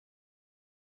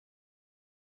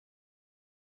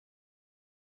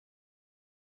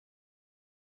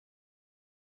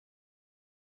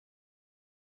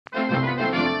My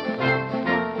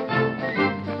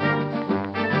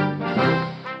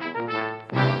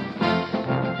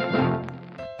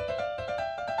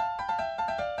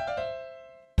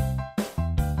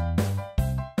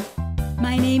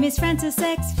name is Francis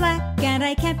X. Flack, and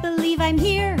I can't believe I'm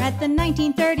here at the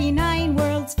 1939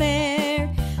 World's Fair.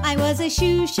 I was a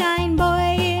shoe-shine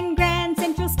boy in Grand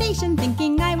Central Station,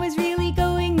 thinking I was really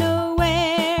going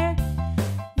nowhere.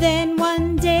 Then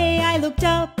one day I looked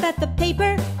up at the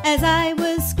paper as I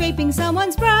was scraping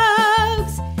someone's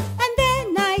brogues, and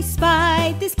then I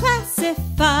spied this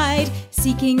classified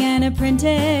seeking an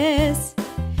apprentice.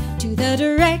 To the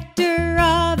director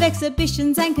of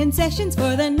exhibitions and concessions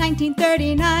for the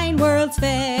 1939 World's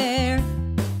Fair.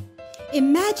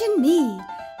 Imagine me,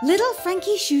 little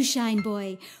Frankie Shoeshine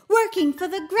Boy, working for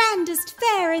the grandest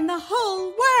fair in the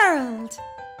whole world.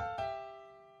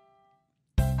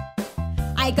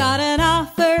 I got an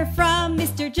offer from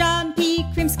Mr. John P.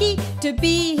 Krimsky to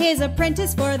be his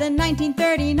apprentice for the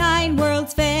 1939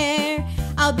 World's Fair.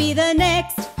 I'll be the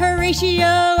next Horatio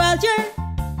Alger,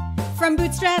 from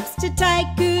bootstraps to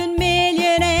tycoon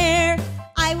millionaire.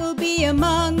 I will be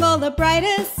among all the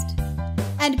brightest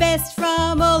and best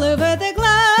from all over the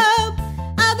globe.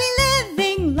 I'll be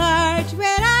living large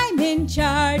when I'm in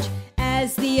charge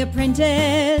as the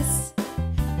apprentice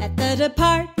at the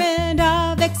Department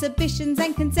of Exhibitions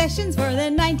and Concessions for the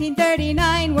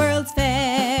 1939 World's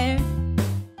Fair.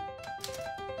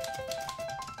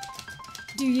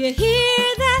 Do you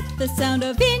hear that? The sound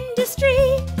of industry.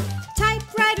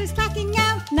 Typewriters clacking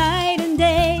out night and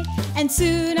day, and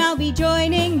soon I'll be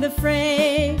joining the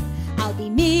fray. I'll be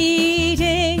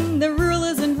meeting the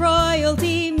rulers and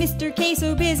royalty. Mr. K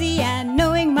so busy and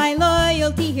knowing my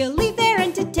loyalty, he'll leave their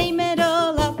entertainment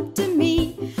all up to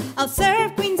me. I'll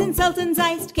serve queens and sultans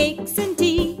iced cakes and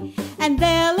tea, and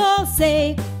they'll all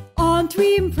say, "Aren't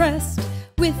we impressed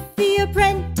with the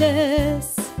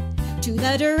apprentice?" To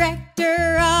the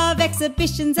director of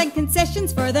exhibitions and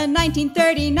concessions for the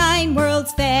 1939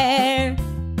 World's Fair.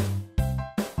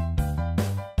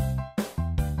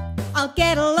 I'll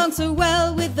get along so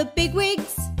well with the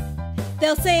bigwigs.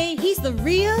 They'll say he's the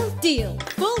real deal,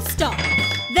 full stop.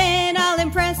 Then I'll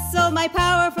impress all my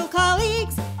powerful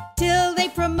colleagues till they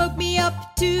promote me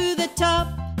up to the top.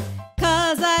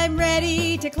 'Cause I'm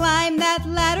ready to climb that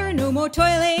ladder, no more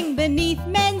toiling beneath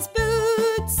men's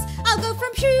boots. I'll go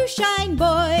from shoeshine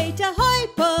boy to hoi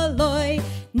polloi,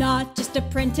 not just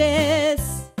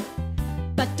apprentice,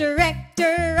 but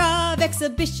director of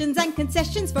exhibitions and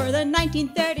concessions for the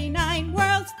 1939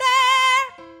 World's Fair.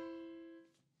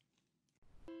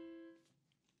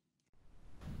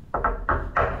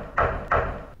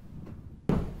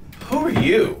 Who are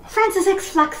you? Francis X.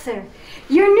 Flack, sir.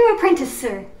 Your new apprentice,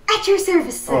 sir. At your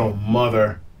service, sir. Oh,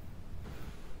 mother.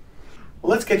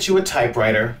 Well, let's get you a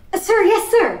typewriter. Sir, yes,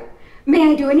 sir.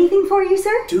 May I do anything for you,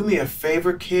 sir? Do me a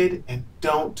favor, kid, and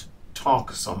don't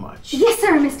talk so much. Yes,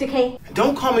 sir, Mr. K. And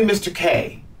don't call me Mr.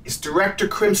 K. It's Director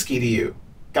Krimsky to you.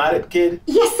 Got it, kid?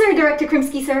 Yes, sir, Director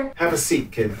Krimsky, sir. Have a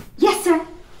seat, kid. Yes, sir.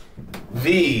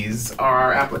 These are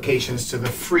our applications to the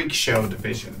Freak Show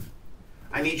division.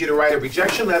 I need you to write a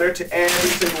rejection letter to every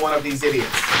single one of these idiots.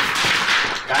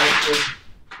 Got it, kid?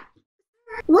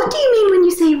 What do you mean when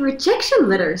you say rejection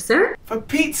letter, sir? For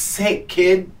Pete's sake,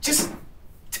 kid, just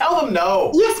tell them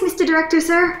no. Yes, Mr. Director,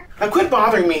 sir. Now quit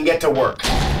bothering me and get to work.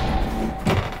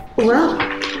 Well,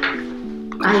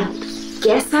 I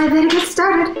guess I better get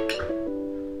started.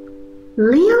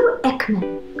 Leo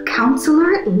Eckman,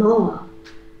 Counselor at Law.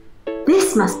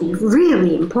 This must be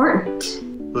really important.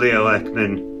 Leo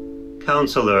Eckman,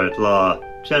 Counselor at Law.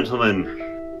 Gentlemen,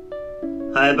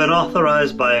 I have been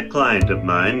authorized by a client of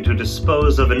mine to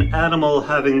dispose of an animal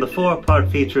having the forepart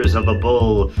features of a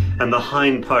bull and the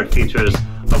hindpart features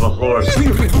of a horse.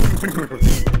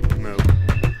 No.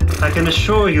 I can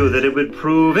assure you that it would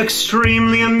prove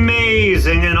extremely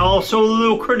amazing and also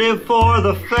lucrative for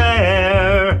the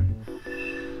fair.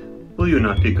 Will you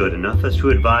not be good enough as to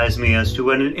advise me as to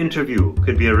when an interview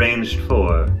could be arranged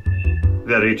for?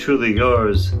 Very truly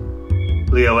yours,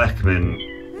 Leo Eckman.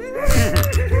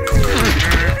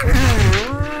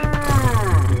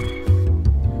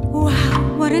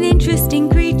 Wow, what an interesting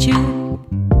creature.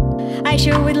 I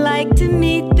sure would like to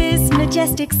meet this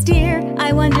majestic steer.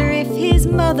 I wonder if his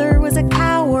mother was a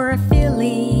cow or a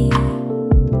filly.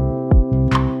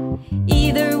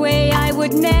 Either way, I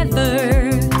would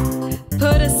never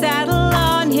put a saddle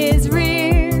on his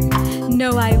rear.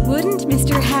 No, I wouldn't,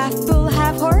 Mr. Half Bull,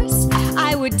 Half Horse.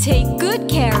 I would take good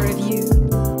care of you.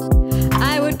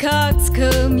 I would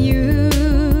coxcomb you,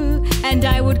 and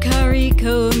I would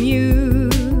currycomb you,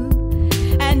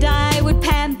 and I would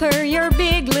pamper your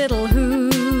big little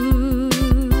hooves.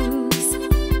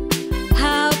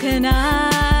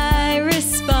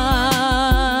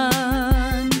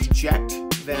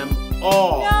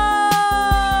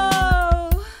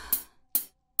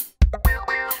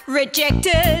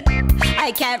 Rejected.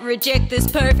 I can't reject this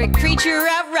perfect creature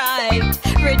outright.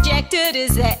 Rejected.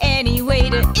 Is there any way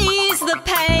to ease the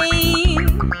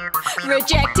pain?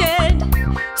 Rejected.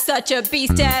 Such a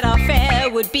beast at our fair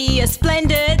would be a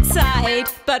splendid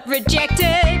sight. But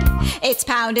rejected, it's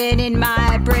pounding in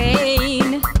my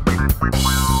brain.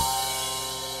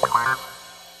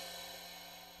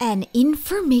 An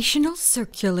informational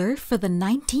circular for the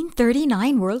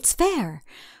 1939 World's Fair.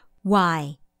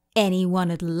 Why, anyone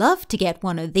would love to get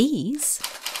one of these.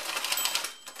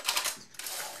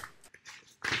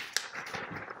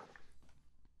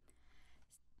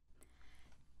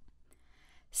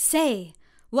 Say,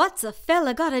 what's a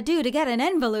fella gotta do to get an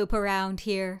envelope around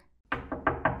here?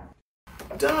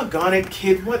 Doggone it,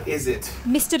 kid, what is it?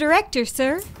 Mr. Director,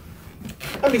 sir.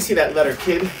 Let me see that letter,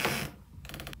 kid.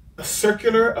 A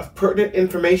circular of pertinent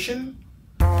information?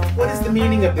 What is the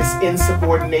meaning of this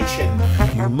insubordination?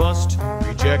 You must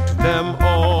reject them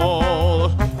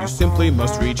all. You simply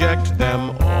must reject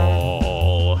them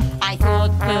all. I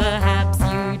thought perhaps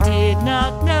you did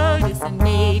not notice, and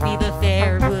maybe the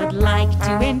fair would like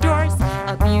to endorse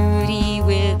a beauty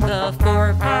with the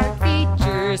four-part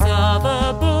features of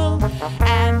a bull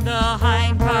and the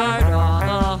hind part of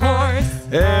a horse.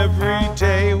 Every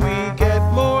day we get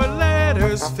more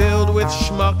letters filled with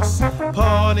schmucks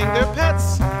pawning their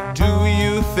pets. Do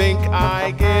you think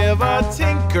I give a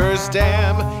tinker's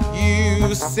damn?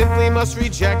 You simply must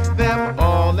reject them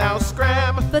all. Now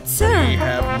scram. But sir, we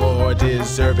have more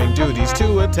deserving duties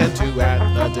to attend to at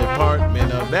the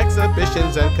Department of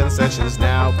Exhibitions and Concessions.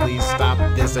 Now please stop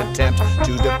this attempt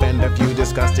to defend a few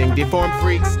disgusting deformed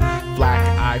freaks. Flack,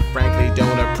 I frankly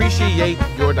don't appreciate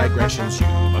your digressions. You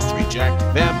must reject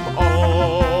them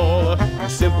all. You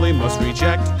simply must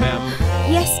reject them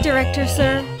all. Yes, Director,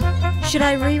 sir. Should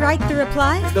I rewrite the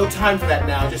reply? There's no time for that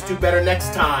now. Just do better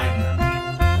next time.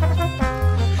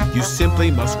 You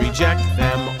simply must reject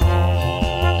them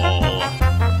all.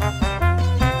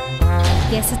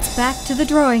 Guess it's back to the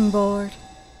drawing board.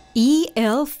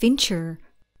 E.L. Fincher,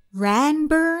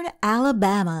 Ranburn,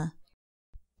 Alabama.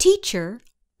 Teacher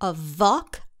of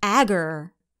Vok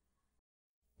Aber.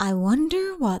 I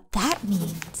wonder what that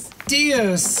means.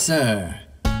 Dear sir,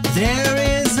 there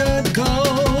is a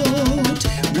goat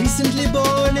recently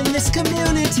born in this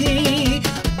community,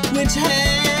 which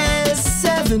has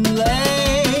 7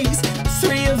 legs.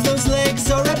 3 of those legs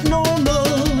are abnormal,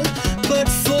 but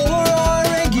 4 are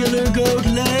regular goat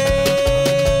legs.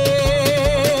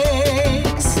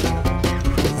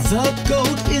 The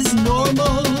goat is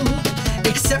normal,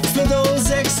 except for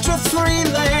those extra 3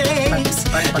 legs.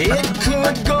 It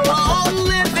could go on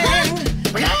living.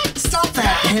 Stop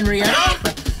that, Henrietta.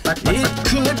 It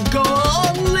could go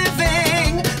on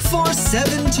living for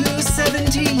 7 to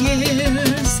 70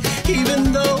 years,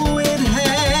 even though it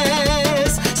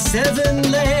has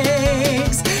 7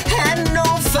 legs. And no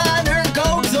finer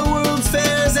goat the World's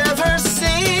Fair's ever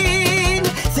seen.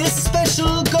 This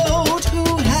special goat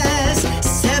who has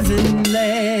 7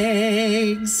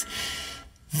 legs.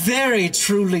 Very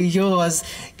truly yours,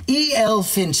 E.L.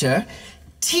 Fincher,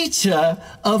 teacher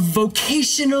of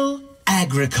vocational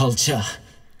agriculture.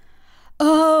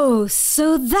 Oh,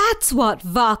 so that's what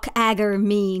Vok Aber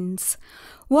means.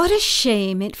 What a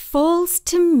shame it falls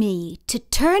to me to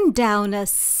turn down a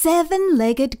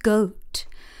 7-legged goat.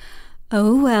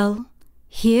 Oh well,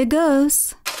 here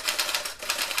goes.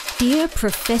 Dear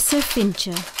Professor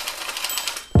Fincher,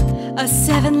 a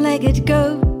 7-legged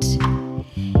goat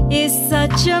is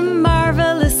such a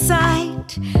marvelous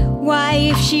sight. Why,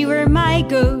 if she were my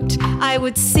goat, I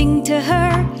would sing to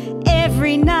her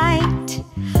every night.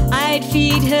 I'd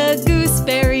feed her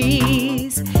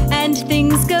gooseberries and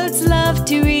things goats love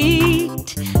to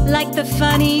eat, like the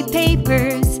funny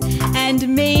papers and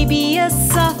maybe a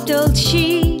soft old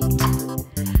sheet.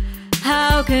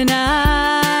 How can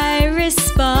I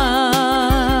respond?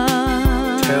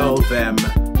 Tell them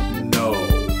no.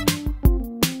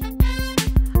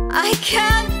 I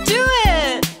can't do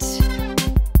it!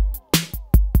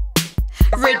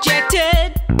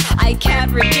 Rejected! I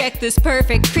can't reject this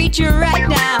perfect creature right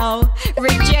now.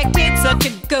 Rejected, such a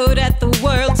goat at the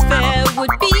World's Fair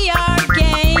would be our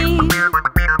game.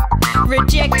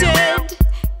 Rejected,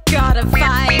 gotta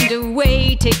find a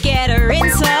way to get her in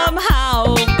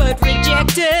somehow. But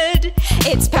rejected,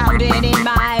 it's pounding in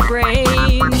my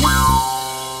brain.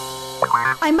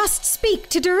 I must speak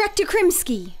to Director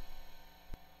Krimsky.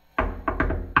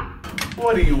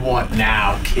 What do you want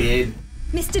now, kid?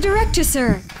 Mr. Director,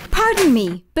 sir, pardon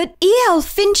me, but E.L.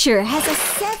 Fincher has a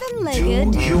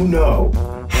 7-legged... Do you know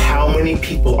how many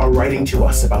people are writing to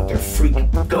us about their freak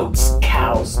goats,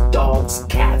 cows, dogs,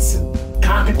 cats, and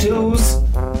cockatoos?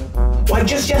 Why,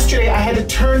 just yesterday I had to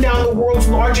turn down the world's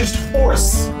largest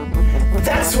horse.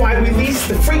 That's why we leased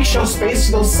the freak show space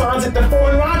to those sons at DeFore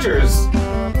and Rogers.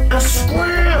 Now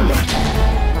scram!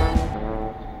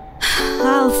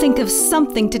 I'll think of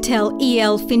something to tell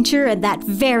E.L. Fincher and that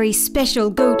very special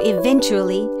goat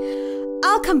eventually.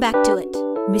 I'll come back to it.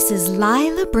 Mrs.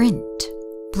 Lila Brent,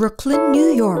 Brooklyn,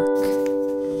 New York.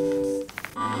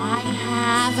 I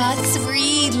have a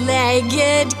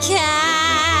three-legged cat.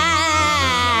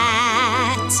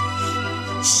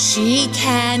 She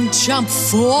can jump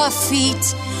 4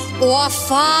 feet or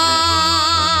 5.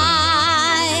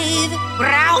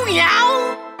 Meow,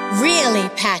 meow. Really,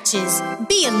 Patches,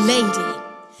 be a lady.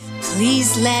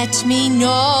 Please let me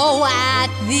know at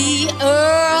the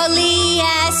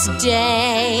earliest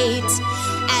date,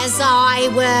 as I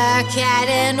work at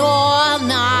an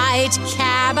all-night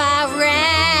cabaret.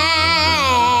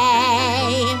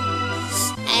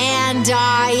 And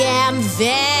I am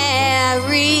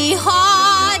very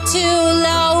hard to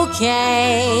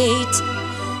locate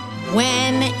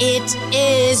when it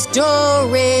is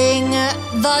during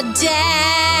the day.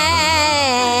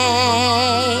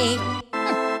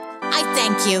 I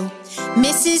thank you,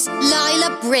 Mrs.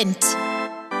 Lila Brent.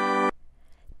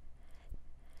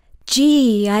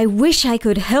 Gee, I wish I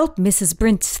could help Mrs.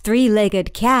 Brent's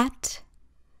three-legged cat.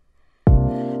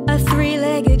 A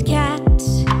three-legged cat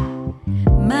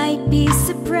might be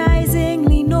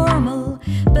surprisingly normal,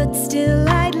 but still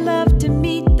I'd love to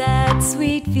meet that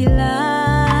sweet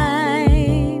feline.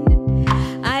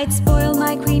 I'd spoil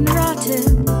my queen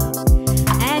rotten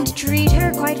and treat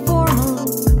her quite formal.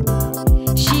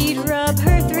 She'd rub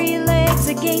her 3 legs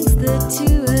against the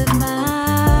 2 of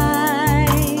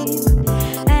mine,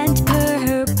 and per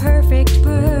her perfect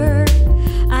purr,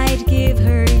 I'd give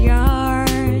her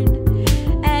yarn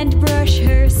and brush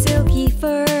her silky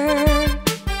fur.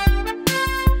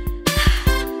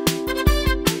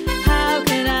 How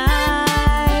can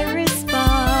I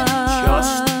respond?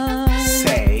 Just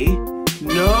say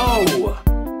no.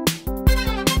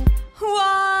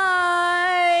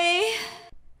 Why?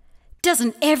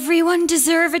 Doesn't everyone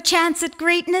deserve a chance at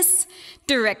greatness?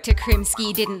 Director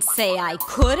Krimsky didn't say I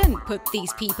couldn't put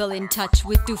these people in touch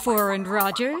with DeFore and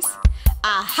Rogers.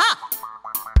 Aha!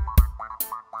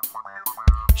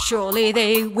 Surely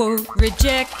they won't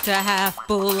reject a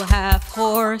half-bull,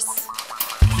 half-horse.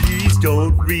 Please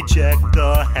don't reject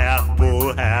the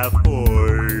half-bull,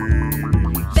 half-horse.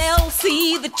 They'll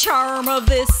see the charm of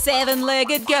this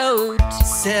 7-legged goat.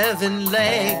 7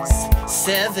 legs,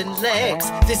 7 legs.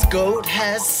 This goat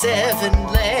has 7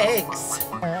 legs.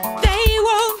 They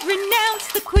won't renounce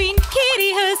the Queen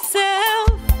Kitty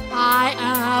herself. I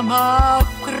am a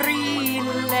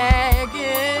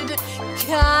 3-legged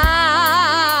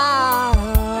cat.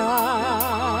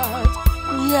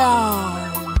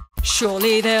 Yeah.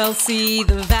 Surely they'll see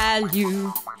the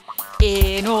value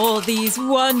in all these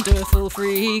wonderful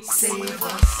freaks.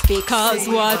 Because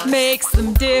what makes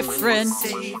them different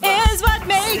is what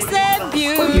makes them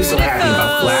beautiful. What are you so happy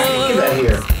about, Flack? Get that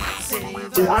here.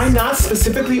 Did I not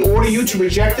specifically order you to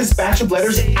reject this batch of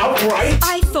letters outright?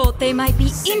 I thought they might be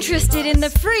interested in the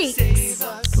freaks.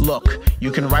 Look,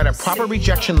 you can write a proper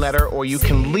rejection letter or you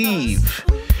can leave.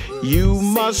 You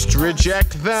must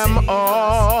reject them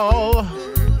all.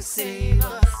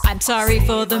 I'm sorry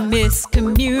for the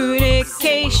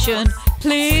miscommunication.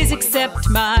 Please accept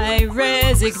my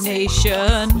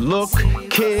resignation. Look,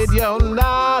 kid, you're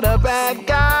not a bad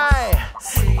guy.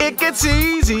 It gets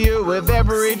easier with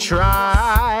every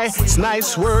try. It's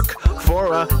nice work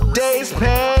for a day's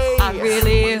pay. I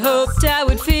really hoped I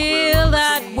would feel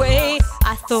that way.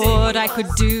 I thought I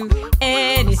could do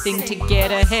anything to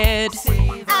get ahead.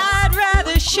 I'd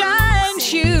rather shine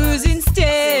shoes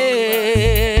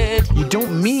instead. You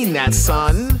don't mean that,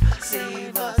 son.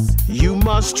 You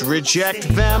must reject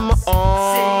them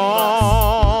all.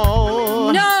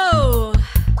 No!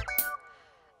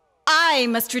 I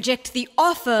must reject the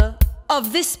offer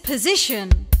of this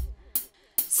position.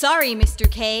 Sorry, Mr.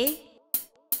 K.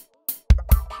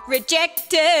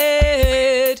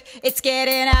 Rejected. It's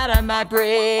getting out of my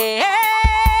brain.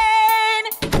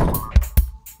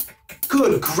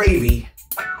 Good gravy.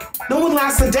 No one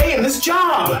lasts a day in this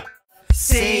job.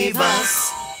 Save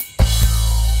us.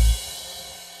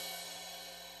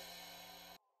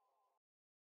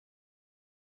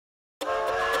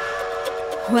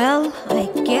 Well, I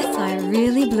guess I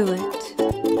really blew it.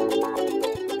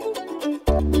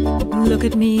 Look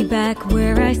at me back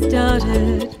where I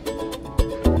started,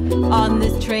 on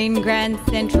this train Grand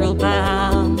Central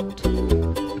bound,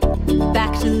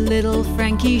 back to little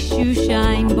Frankie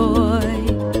Shoeshine Boy.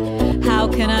 How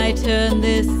can I turn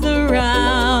this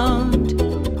around?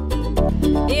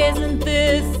 Isn't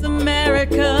this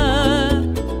America?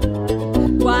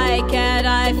 Why can't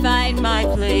I find my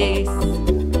place?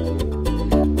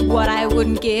 What I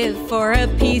wouldn't give for a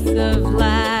piece of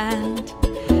land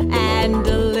and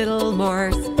a little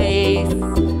more space.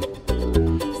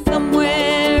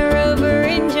 Somewhere over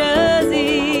in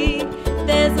Jersey,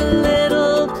 there's a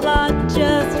little plot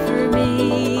just for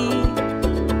me.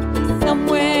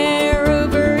 Somewhere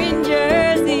over in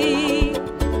Jersey,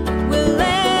 we'll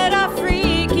let our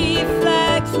freaky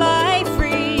flag fly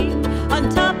free on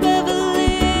top of a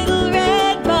little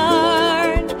red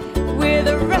barn with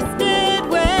a rusted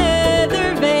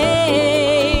weather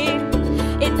vane.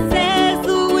 It says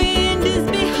the wind is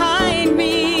behind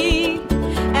me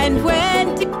and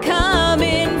when to come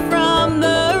in from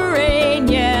the rain.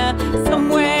 Yeah,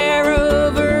 somewhere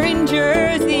over in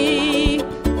Jersey,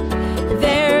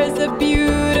 there's a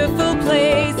beautiful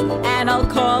place, and I'll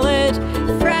call it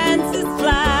Francis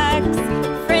Flack's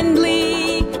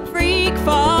Friendly Freak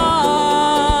Farm.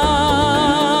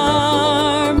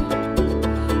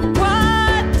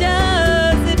 What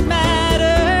does it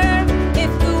matter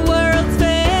if the World's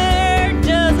Fair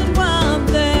doesn't want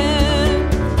them?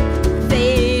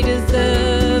 They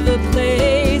deserve a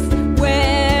place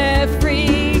where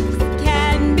freaks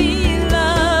can be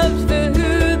loved for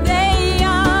who they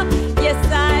are. Yes,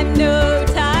 I'm no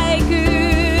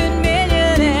tycoon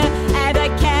millionaire, and I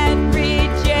can't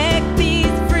reject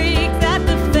these freaks at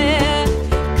the fair,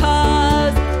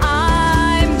 'cause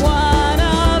I'm one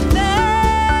of them.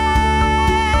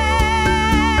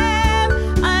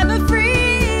 I'm a freak,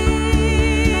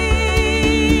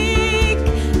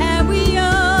 and we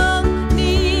all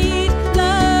need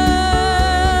love.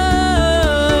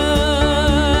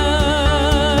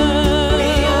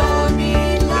 We all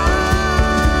need love.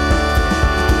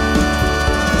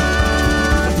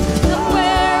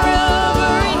 Somewhere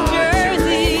over in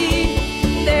Jersey,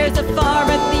 there's a farm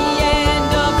at the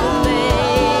end of the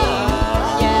lane.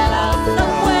 Yeah,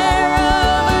 somewhere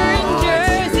over in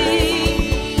Jersey,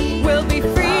 we'll be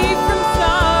free from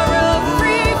sorrow,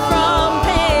 free from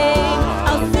pain.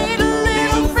 I'll say to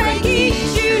little Frankie,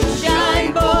 shoot, shine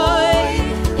boy,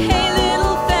 hey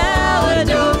little fella,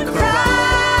 don't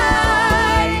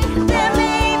cry. There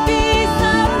may be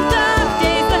some dark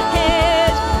days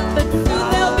ahead, but soon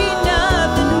there'll be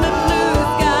nothing but blue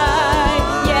sky.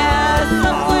 Yeah,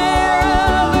 somewhere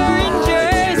over in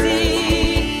Jersey,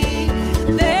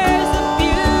 there's a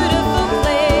beautiful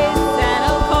place, and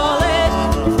I'll call it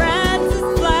Francis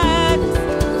Flack's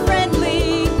Friendly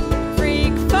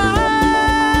Freak Farm.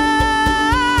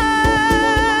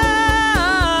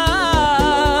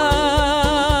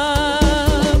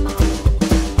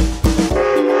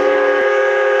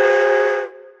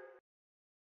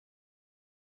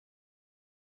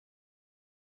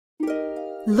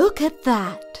 Look at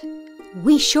that.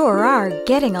 We sure are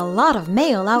getting a lot of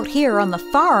mail out here on the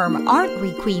farm, aren't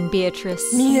we, Queen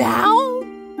Beatrice? Meow?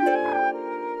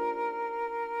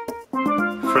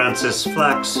 Francis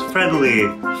Flack's Friendly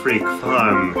Freak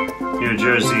Farm, New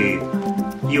Jersey,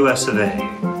 US of A.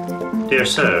 Dear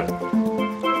Sir,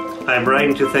 I am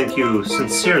writing to thank you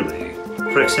sincerely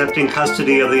for accepting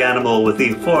custody of the animal with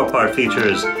the forepart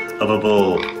features of a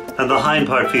bull and the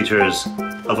hindpart features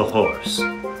of a horse.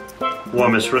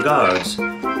 Warmest regards,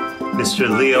 Mr.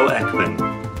 Leo Eckman,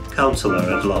 Counselor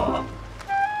at Law.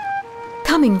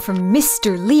 Coming from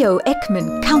Mr. Leo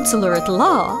Eckman, Counselor at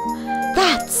Law,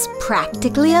 that's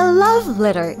practically a love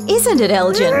letter, isn't it,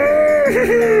 Elgin?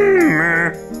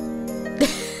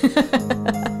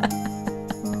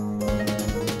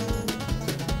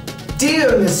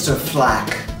 Dear Mr.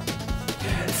 Flack,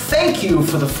 thank you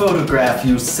for the photograph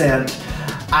you sent.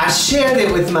 I shared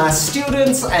it with my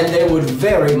students and they would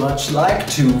very much like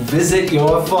to visit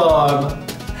your farm.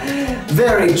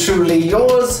 Very truly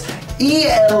yours,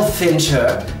 E.L.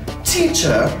 Fincher,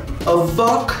 teacher of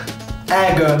Vok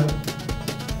Agar.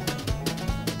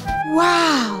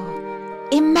 Wow!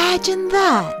 Imagine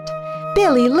that!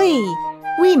 Billy Lee,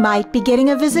 we might be getting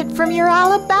a visit from your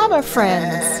Alabama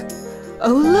friends.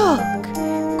 Oh look!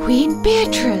 Queen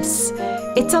Beatrice!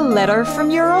 It's a letter from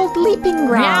your old leaping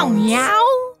grounds. Meow, meow?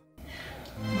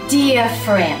 Dear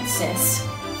Francis,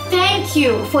 thank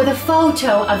you for the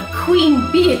photo of Queen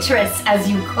Beatrice, as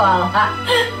you call her.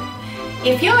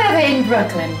 If you're ever in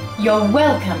Brooklyn, you're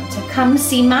welcome to come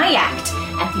see my act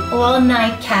at the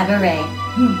all-night cabaret.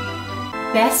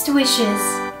 Best wishes,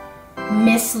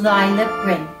 Miss Lila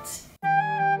Brent.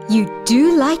 You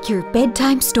do like your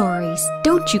bedtime stories,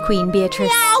 don't you, Queen Beatrice?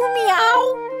 Meow,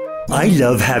 meow. I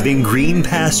love having green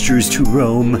pastures to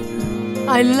roam.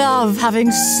 I love having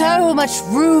so much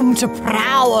room to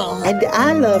prowl. And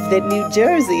I love that New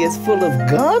Jersey is full of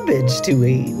garbage to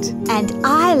eat. And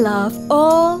I love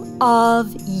all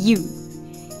of you.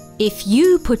 If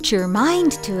you put your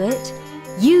mind to it,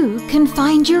 you can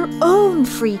find your own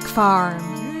freak farm.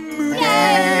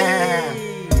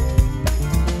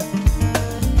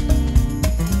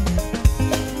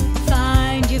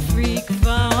 Find your freak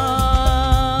farm.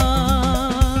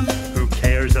 Who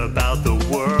cares about the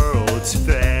World's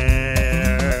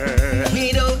Fair?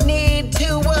 We don't need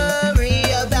to worry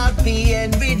about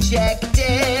being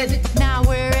rejected. Now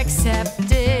we're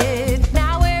accepted.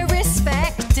 Now we're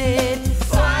respected.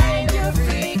 Find your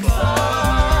freak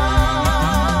farm.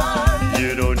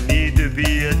 You don't need to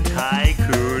be a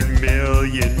tycoon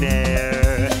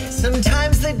millionaire.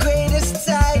 Sometimes the greatest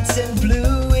sights and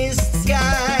bluest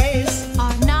skies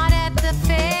Are not at the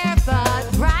fair, but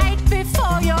right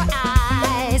before your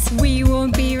eyes. We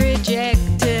won't be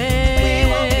rejected. We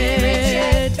won't be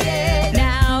rejected.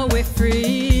 Now we're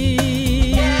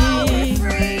free. Now we're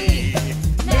free.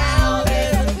 Now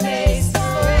there's a place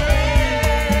for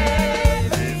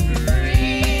every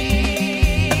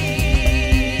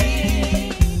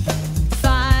freak.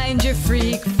 Find your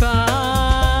freak farm.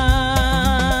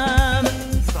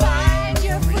 Find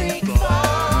your freak farm.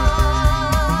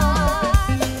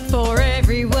 For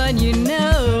everyone you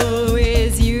know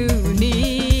is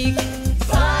unique.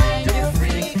 Find your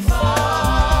freak farm.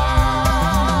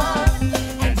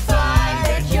 And find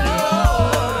that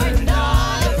you're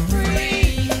not a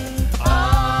freak.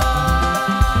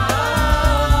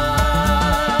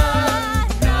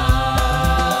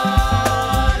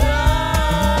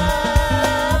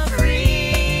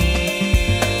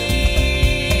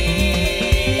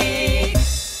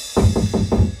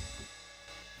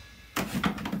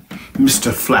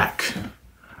 Mr. Flack,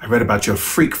 I read about your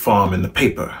freak farm in the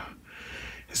paper.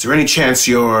 Is there any chance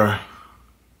you're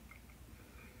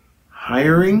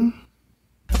hiring?